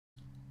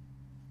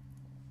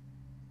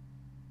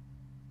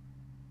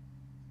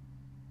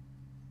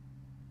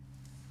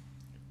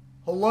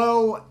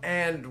Hello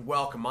and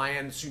welcome. I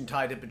am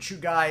Suit&Tie,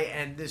 Dip&ChewGuy,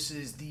 and this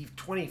is the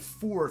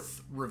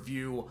 24th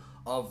review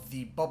of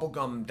the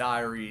Bubblegum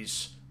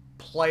Diaries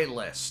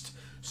playlist.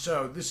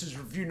 So this is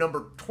review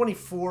number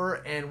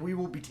 24, and we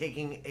will be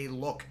taking a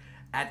look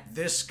at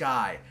this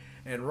guy.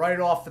 And right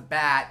off the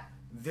bat,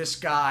 this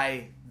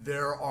guy,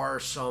 there are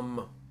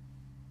some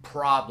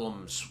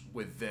problems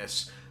with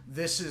this.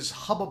 This is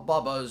Hubba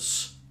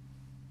Bubba's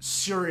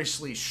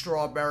Seriously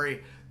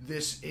Strawberry.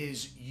 This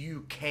is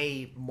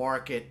UK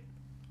market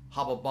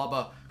Hubba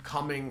Bubba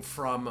coming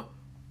from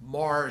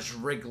Mars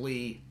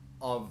Wrigley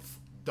of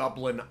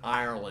Dublin,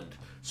 Ireland.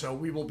 So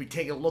we will be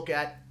taking a look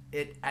at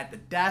it at the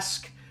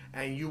desk,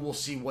 and you will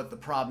see what the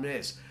problem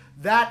is.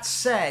 That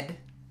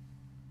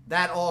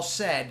all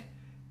said,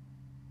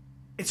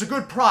 it's a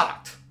good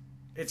product.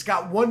 It's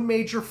got one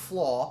major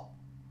flaw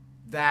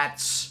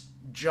that's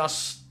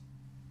just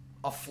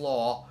a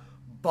flaw,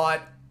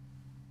 but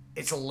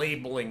it's a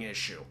labeling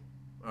issue.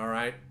 All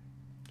right?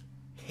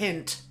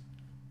 Hint,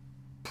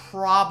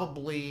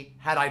 probably,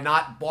 had I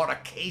not bought a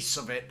case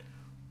of it,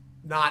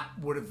 not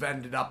would have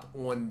ended up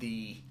on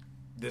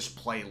this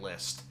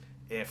playlist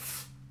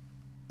if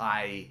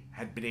I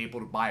had been able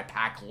to buy a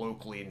pack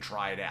locally and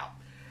try it out.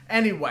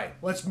 Anyway,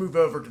 let's move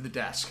over to the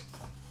desk.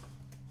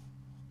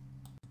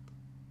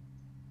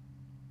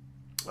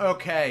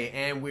 Okay,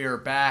 and we are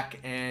back,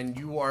 and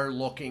you are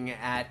looking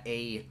at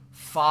a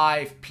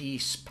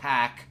 5-piece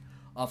pack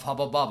of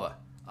Hubba Bubba.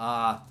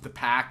 The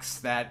packs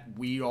that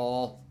we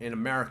all, in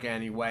America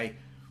anyway,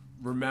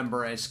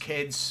 remember as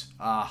kids.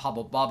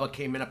 Hubba Bubba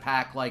came in a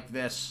pack like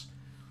this.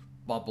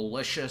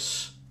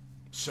 Bubblicious,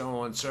 so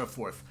on and so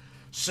forth.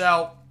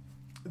 So,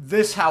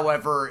 this,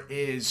 however,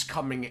 is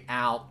coming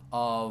out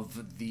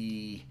of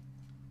the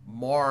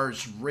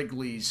Mars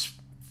Wrigley's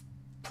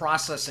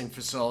processing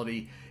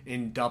facility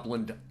in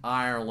Dublin,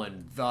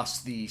 Ireland.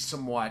 Thus, the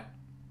somewhat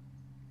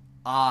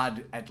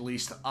odd, at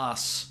least to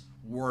us,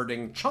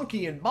 wording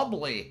chunky and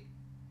bubbly.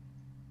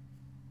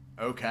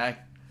 Okay.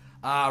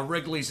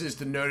 Wrigley's is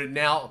denoted.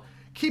 Now,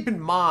 keep in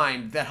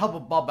mind that Hubba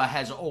Bubba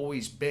has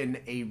always been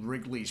a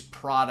Wrigley's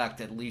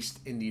product, at least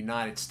in the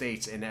United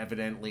States and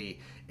evidently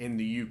in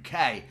the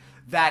UK.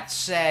 That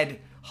said,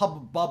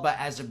 Hubba Bubba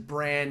as a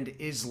brand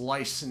is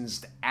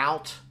licensed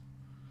out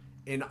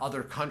in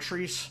other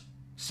countries,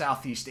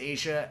 Southeast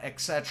Asia,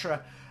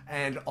 etc.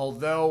 And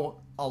although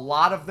a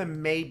lot of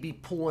them may be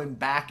pulling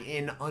back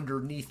in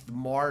underneath the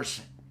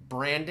Mars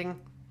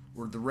branding,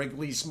 or the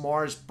Wrigley's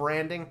Mars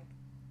branding,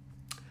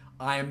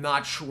 I am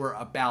not sure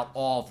about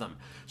all of them.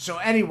 So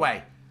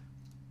anyway,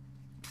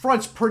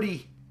 front's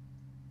pretty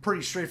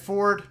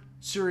straightforward.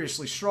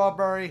 Seriously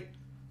Strawberry.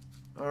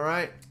 All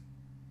right.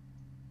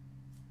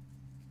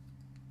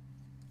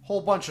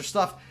 Whole bunch of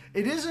stuff.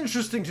 It is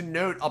interesting to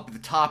note up at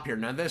the top here.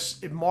 Now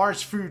this,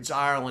 Mars Foods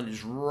Ireland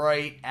is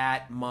right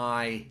at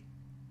my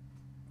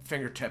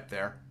fingertip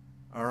there.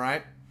 All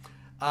right.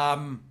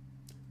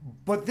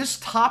 But this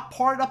top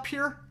part up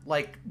here,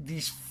 like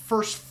these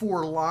first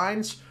 4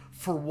 lines,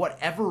 for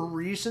whatever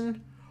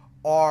reason,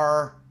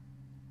 are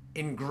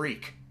in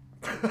Greek.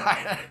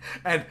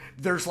 And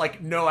there's like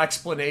no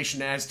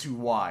explanation as to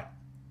why.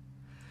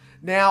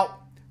 Now,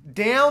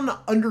 down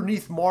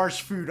underneath Mars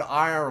Food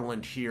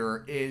Ireland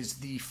here is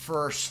the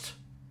first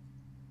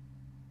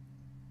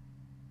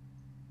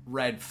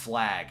red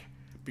flag,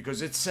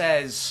 because it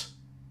says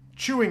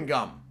chewing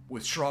gum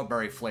with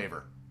strawberry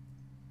flavor.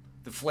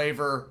 The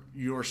flavor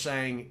you're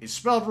saying is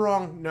spelled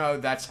wrong. No,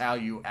 that's how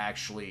you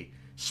actually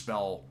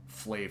spell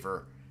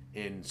flavor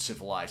in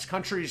civilized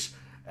countries,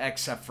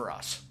 except for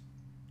us.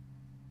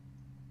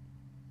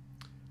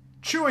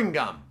 Chewing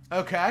gum.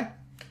 Okay.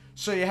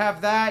 So you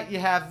have that. You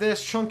have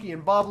this, chunky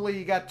and bubbly.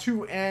 You got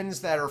 2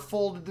 ends that are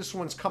folded. This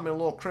one's coming a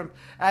little crimped.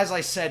 As I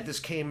said, this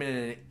came in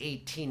an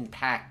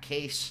 18-pack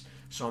case,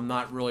 so I'm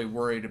not really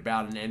worried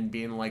about an end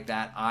being like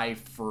that. I,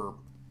 for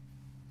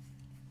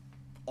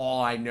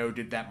all I know,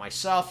 did that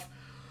myself.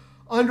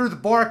 Under the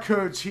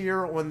barcodes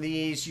here on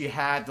these, you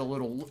had the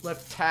little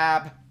lift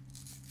tab.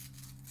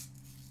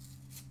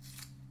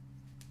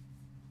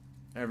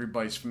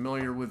 Everybody's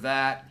familiar with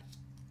that.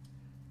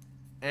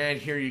 And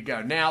here you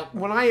go. Now,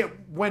 when I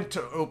went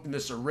to open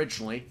this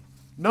originally,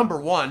 number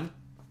 1,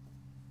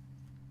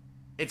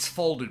 it's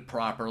folded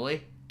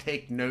properly.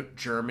 Take note,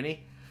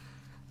 Germany.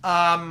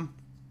 I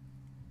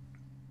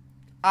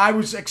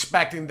was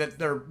expecting that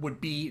there would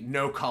be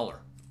no color.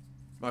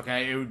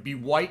 Okay, it would be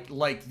white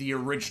like the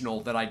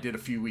original that I did a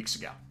few weeks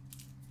ago.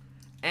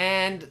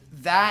 And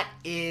that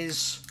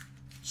is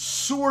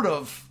sort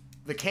of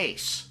the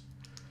case.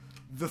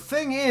 The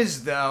thing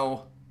is,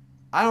 though,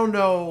 I don't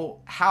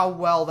know how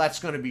well that's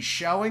going to be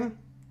showing.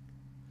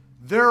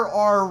 There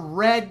are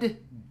red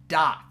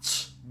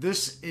dots.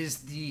 This is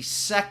the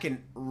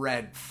second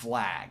red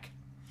flag.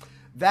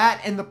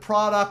 That and the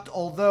product,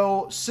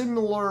 although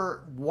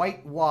similar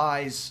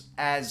white-wise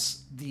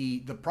as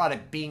the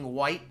product being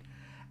white,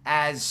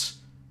 as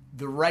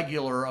the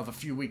regular of a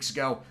few weeks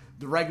ago,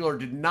 the regular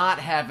did not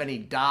have any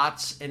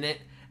dots in it,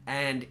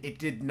 and it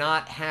did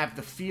not have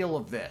the feel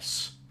of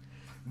this.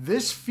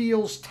 This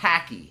feels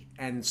tacky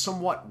and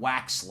somewhat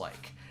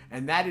wax-like,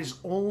 and that is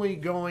only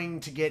going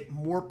to get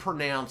more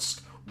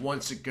pronounced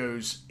once it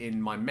goes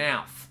in my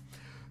mouth.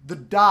 The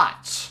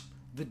dots.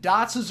 The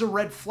dots is a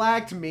red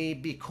flag to me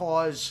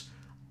because,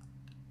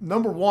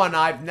 number one,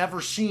 I've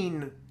never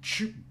seen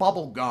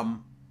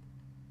bubblegum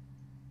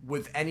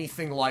with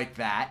anything like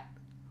that,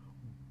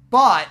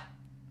 but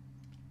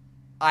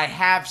I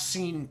have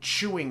seen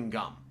chewing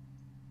gum.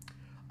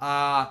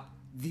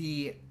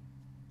 The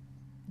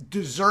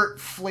dessert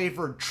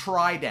flavored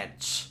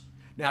Tridents.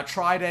 Now,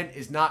 Trident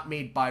is not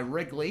made by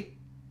Wrigley,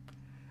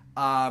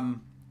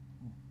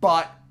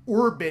 but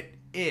Orbit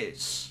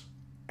is.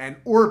 And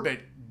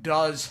Orbit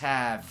does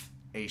have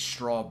a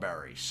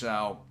strawberry.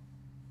 So,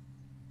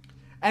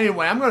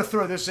 anyway, I'm going to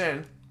throw this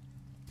in.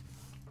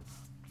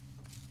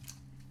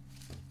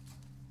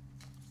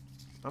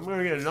 I'm going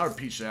to get another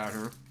piece out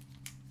here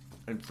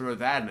and throw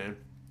that in.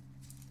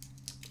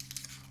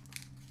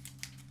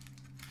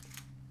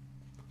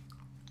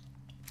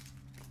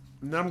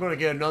 And then I'm going to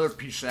get another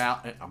piece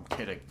out. I'm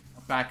kidding.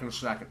 Back in a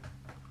second.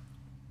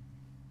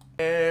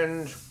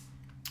 And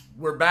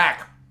we're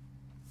back.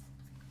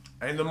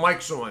 And the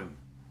mic's on.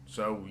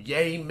 So,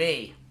 yay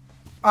me.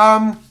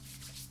 The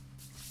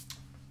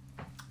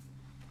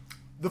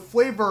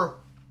flavor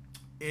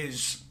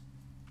is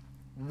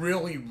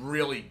really,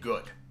 really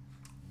good.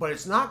 But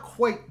it's not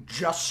quite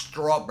just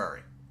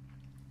strawberry.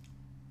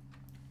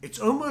 It's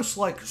almost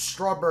like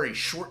strawberry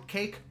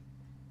shortcake.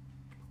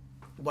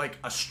 Like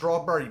a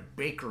strawberry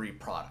bakery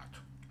product.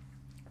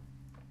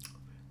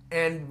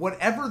 And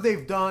whatever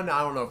they've done,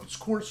 I don't know if it's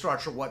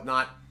cornstarch or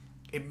whatnot,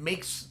 it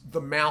makes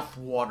the mouth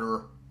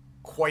water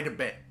quite a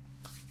bit.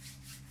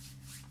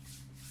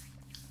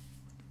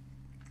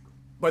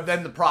 But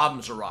then the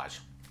problems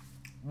arise.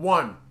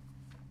 One,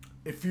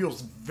 it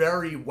feels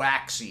very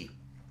waxy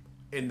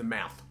in the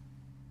mouth.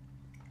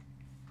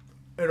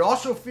 It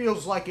also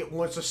feels like it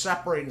wants to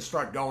separate and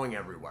start going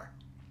everywhere.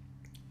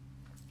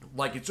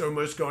 Like it's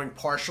almost going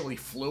partially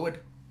fluid.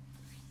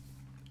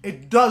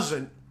 It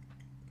doesn't.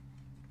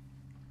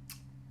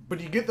 But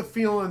you get the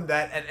feeling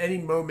that at any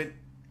moment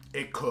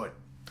it could.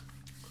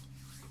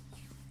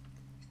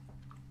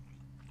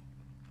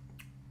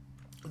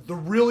 The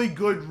really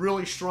good,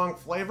 really strong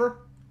flavor,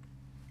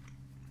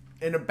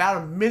 in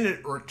about a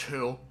minute or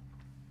two,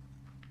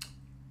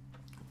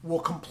 will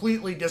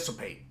completely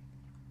dissipate.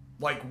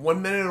 Like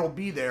 1 minute it'll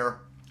be there,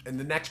 and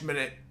the next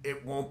minute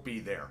it won't be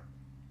there.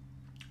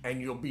 And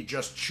you'll be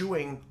just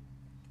chewing.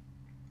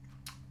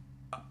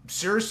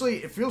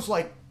 Seriously, it feels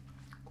like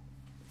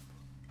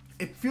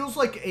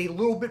a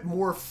little bit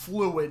more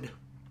fluid.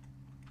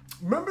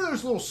 Remember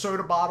those little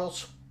soda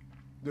bottles?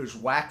 Those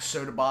wax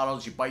soda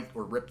bottles you bite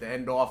or rip the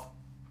end off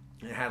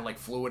and it had like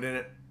fluid in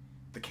it?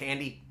 The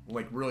candy,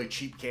 like really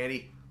cheap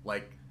candy.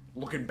 Like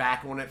looking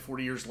back on it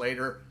 40 years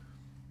later,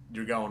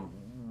 you're going,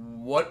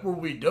 what were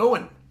we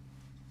doing?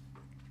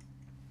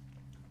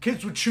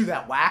 Kids would chew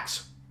that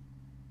wax.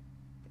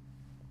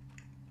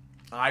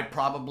 I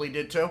probably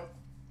did too.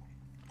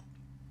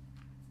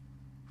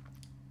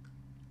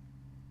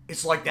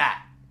 It's like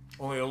that,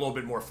 only a little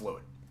bit more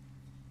fluid.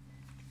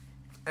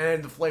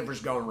 And the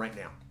flavor's going right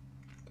now.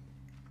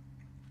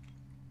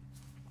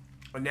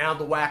 And now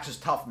the wax is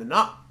toughening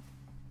up.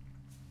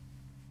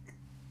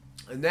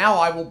 And now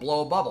I will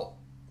blow a bubble.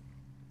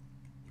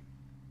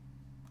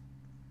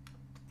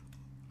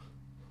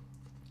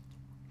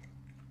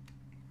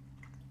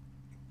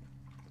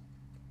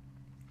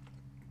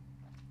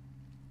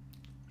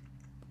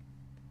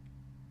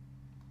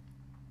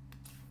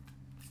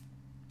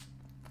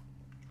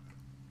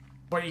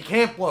 But you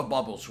can't blow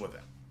bubbles with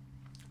it.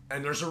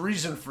 And there's a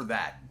reason for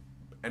that.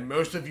 And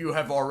most of you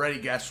have already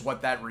guessed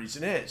what that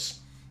reason is.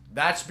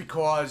 That's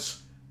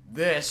because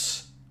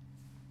this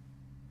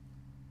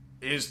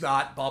is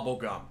not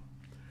bubblegum.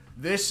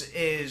 This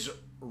is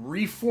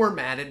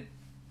reformatted,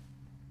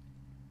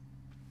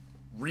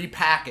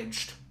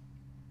 repackaged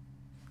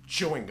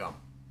chewing gum.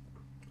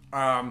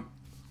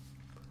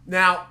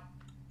 Now,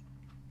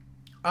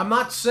 I'm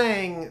not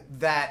saying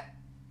that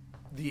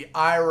the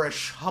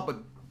Irish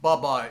Hubba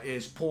Bubba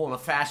is pulling a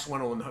fast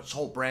one on this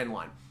whole brand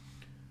line.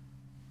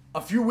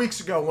 A few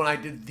weeks ago when I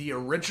did the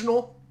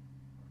original,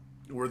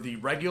 or the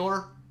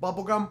regular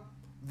bubblegum,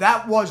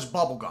 that was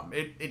bubblegum.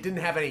 It didn't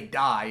have any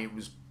dye. It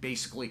was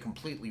basically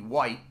completely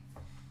white.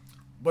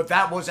 But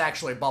that was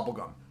actually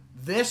bubblegum.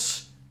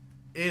 This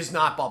is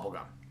not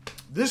bubblegum.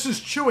 This is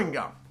chewing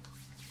gum.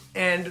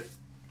 And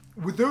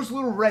with those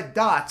little red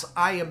dots,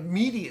 I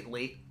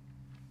immediately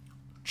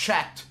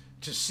checked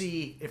to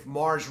see if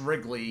Mars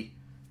Wrigley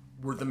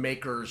were the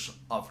makers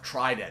of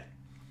Trident.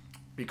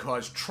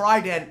 Because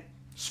Trident,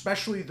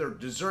 especially their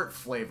dessert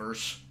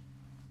flavors,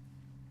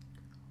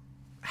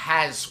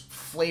 has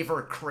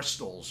flavor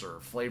crystals or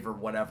flavor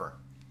whatever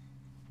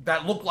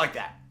that look like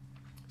that.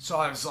 So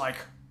I was like,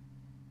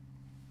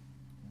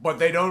 but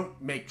they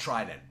don't make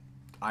Trident.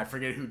 I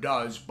forget who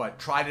does, but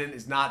Trident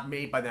is not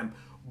made by them.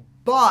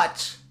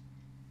 But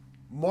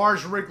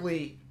Mars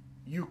Wrigley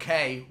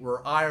UK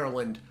or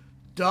Ireland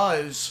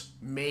does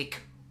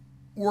make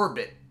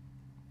Orbit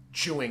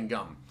chewing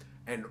gum.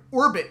 And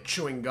Orbit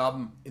chewing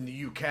gum in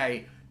the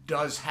UK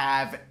does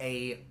have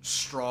a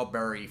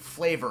strawberry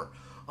flavor.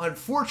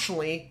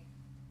 Unfortunately,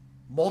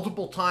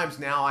 multiple times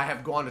now I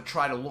have gone to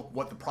try to look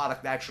what the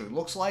product actually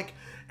looks like,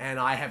 and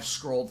I have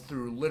scrolled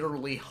through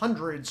literally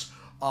hundreds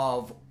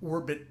of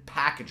Orbit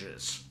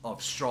packages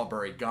of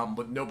strawberry gum,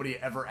 but nobody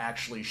ever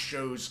actually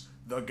shows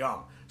the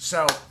gum.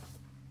 So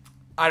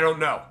I don't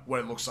know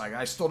what it looks like.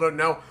 I still don't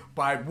know,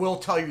 but I will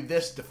tell you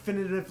this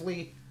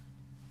definitively,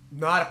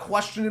 not a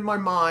question in my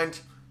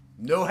mind,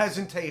 no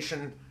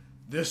hesitation,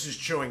 this is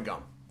chewing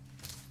gum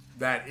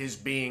that is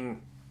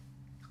being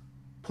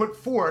put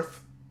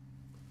forth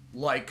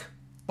like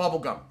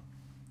bubblegum.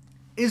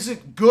 Is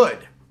it good?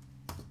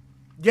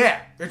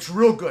 Yeah, it's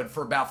real good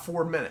for about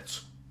 4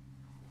 minutes.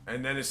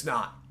 And then it's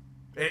not.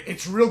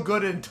 It's real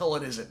good until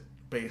it isn't,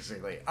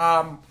 basically.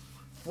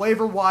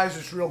 Flavor-wise,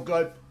 it's real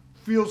good.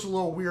 Feels a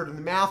little weird in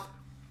the mouth.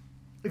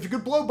 If you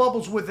could blow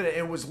bubbles with it and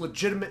it was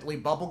legitimately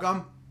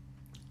bubblegum,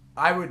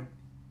 I would,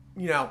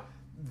 you know,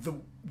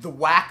 the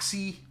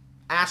waxy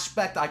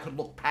aspect I could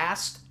look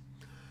past.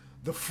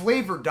 The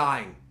flavor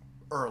dying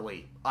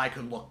early, I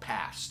could look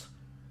past.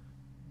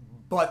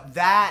 But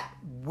that,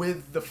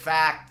 with the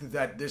fact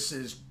that this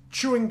is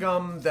chewing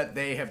gum that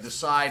they have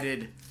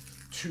decided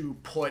to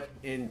put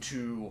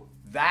into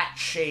that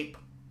shape,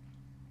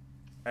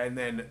 and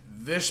then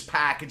this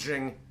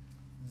packaging,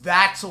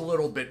 that's a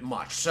little bit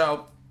much.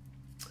 So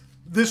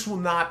this will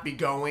not be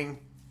going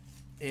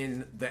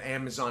in the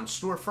Amazon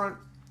storefront.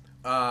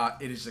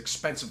 It is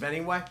expensive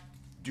anyway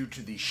due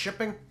to the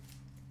shipping.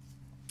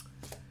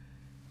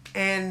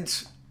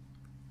 And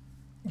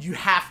you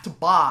have to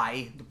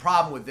buy, the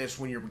problem with this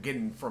when you're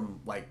getting from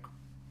like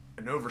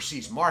an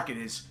overseas market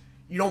is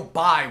you don't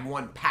buy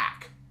one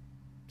pack.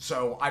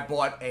 So I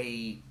bought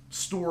a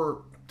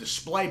store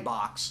display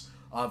box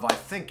of, I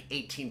think,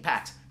 18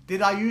 packs.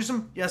 Did I use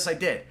them? Yes, I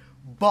did.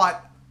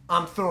 But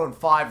I'm throwing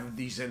 5 of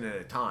these in at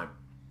a time.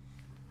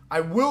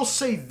 I will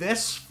say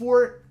this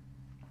for it.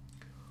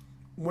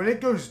 When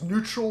it goes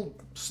neutral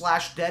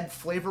 / dead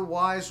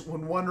flavor-wise,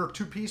 when 1 or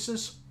 2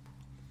 pieces,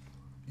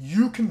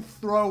 you can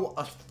throw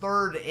a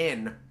third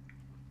in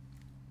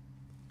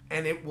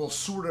and it will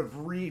sort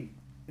of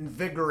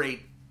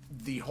reinvigorate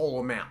the whole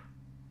amount,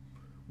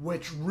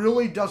 which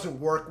really doesn't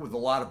work with a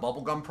lot of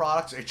bubblegum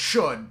products. It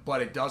should,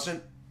 but it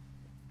doesn't.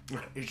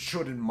 It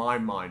should in my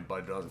mind,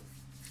 but it doesn't.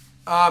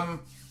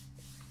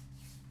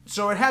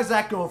 So it has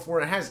that going for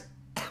it. It has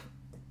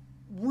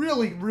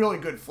really, really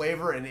good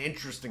flavor and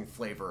interesting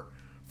flavor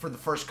for the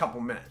first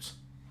couple minutes.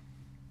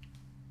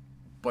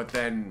 But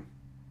then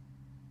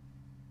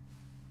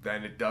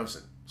it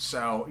doesn't.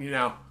 So, you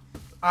know,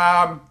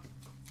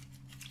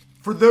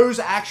 for those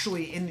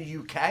actually in the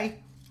UK,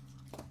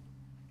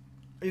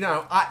 you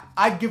know,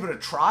 I'd give it a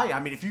try. I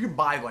mean, if you can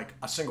buy like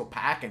a single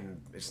pack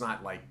and it's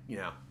not like, you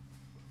know,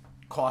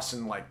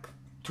 costing like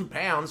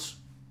 £2,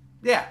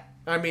 yeah.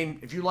 I mean,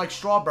 if you like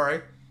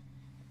strawberry,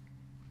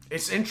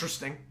 it's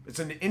interesting. It's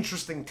an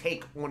interesting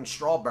take on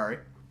strawberry.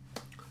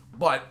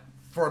 But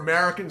for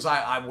Americans,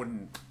 I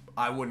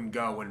wouldn't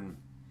go and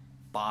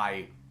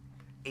buy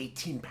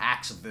 18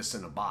 packs of this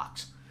in a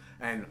box.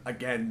 And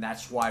again,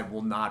 that's why it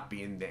will not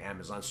be in the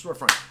Amazon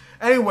storefront.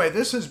 Anyway,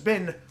 this has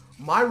been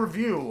my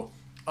review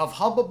of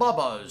Hubba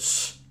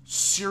Bubba's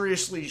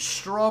Seriously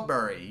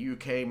Strawberry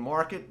UK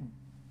Market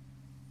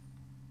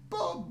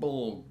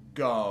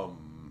Bubblegum.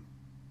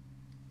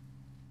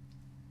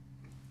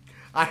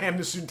 I am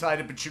the Suit&Tie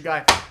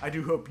Dip&ChewGuy. I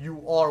do hope you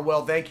all are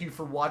well. Thank you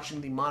for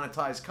watching the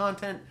monetized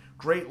content.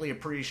 Greatly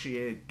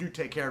appreciated. Do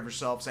take care of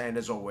yourselves, and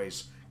as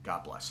always,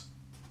 God bless.